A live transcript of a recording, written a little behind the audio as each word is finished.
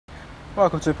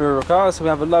Welcome to Imperial Cars. So we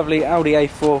have a lovely Audi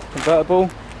A4 convertible,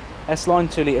 S-Line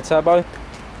 2-litre turbo.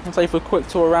 I'll take you for a quick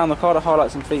tour around the car to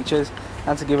highlight some features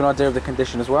and to give an idea of the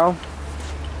condition as well.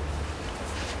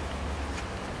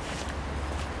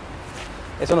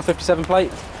 It's on a 57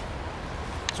 plate.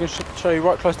 I'm going to show you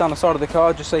right close down the side of the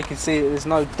car just so you can see that there's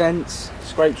no dents,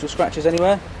 scrapes or scratches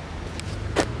anywhere.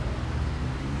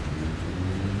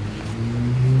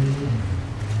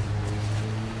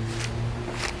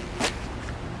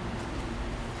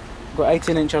 Got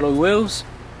 18-inch alloy wheels.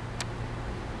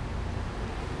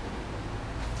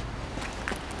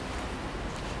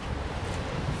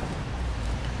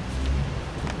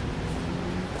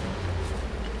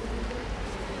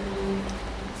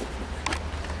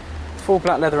 Full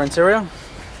black leather interior.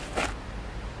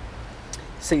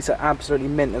 Seats are absolutely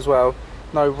mint as well.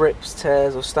 No rips,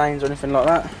 tears or stains or anything like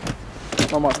that.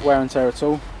 Not much wear and tear at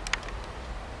all.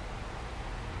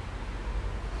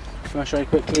 What I'll show you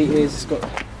quickly is it's got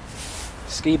a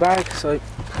ski bag, so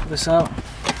pull this out.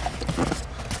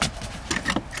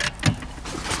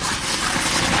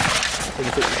 You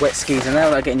can put wet skis in there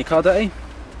without getting your car dirty.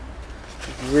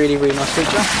 Really nice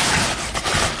feature.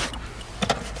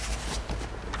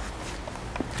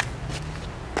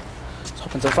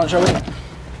 Into the front, shall we?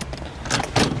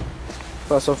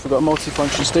 First off, we've got a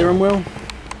multi-function steering wheel,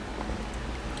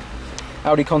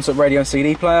 Audi concert radio and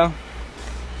CD player,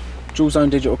 dual zone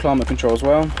digital climate control as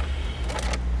well.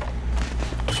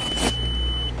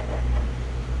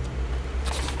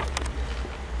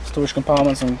 Storage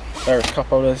compartments and various cup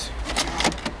holders.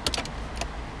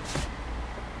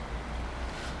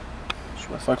 Just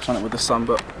want to focus on it with the sun,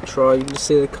 but try. You can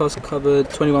see the car's covered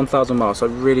 21,000 miles, so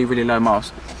really low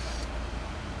miles.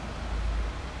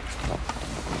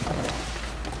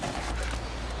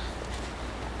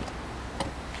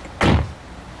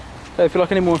 If you'd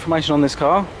like any more information on this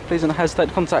car, please don't hesitate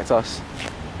to contact us.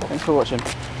 Thanks for watching.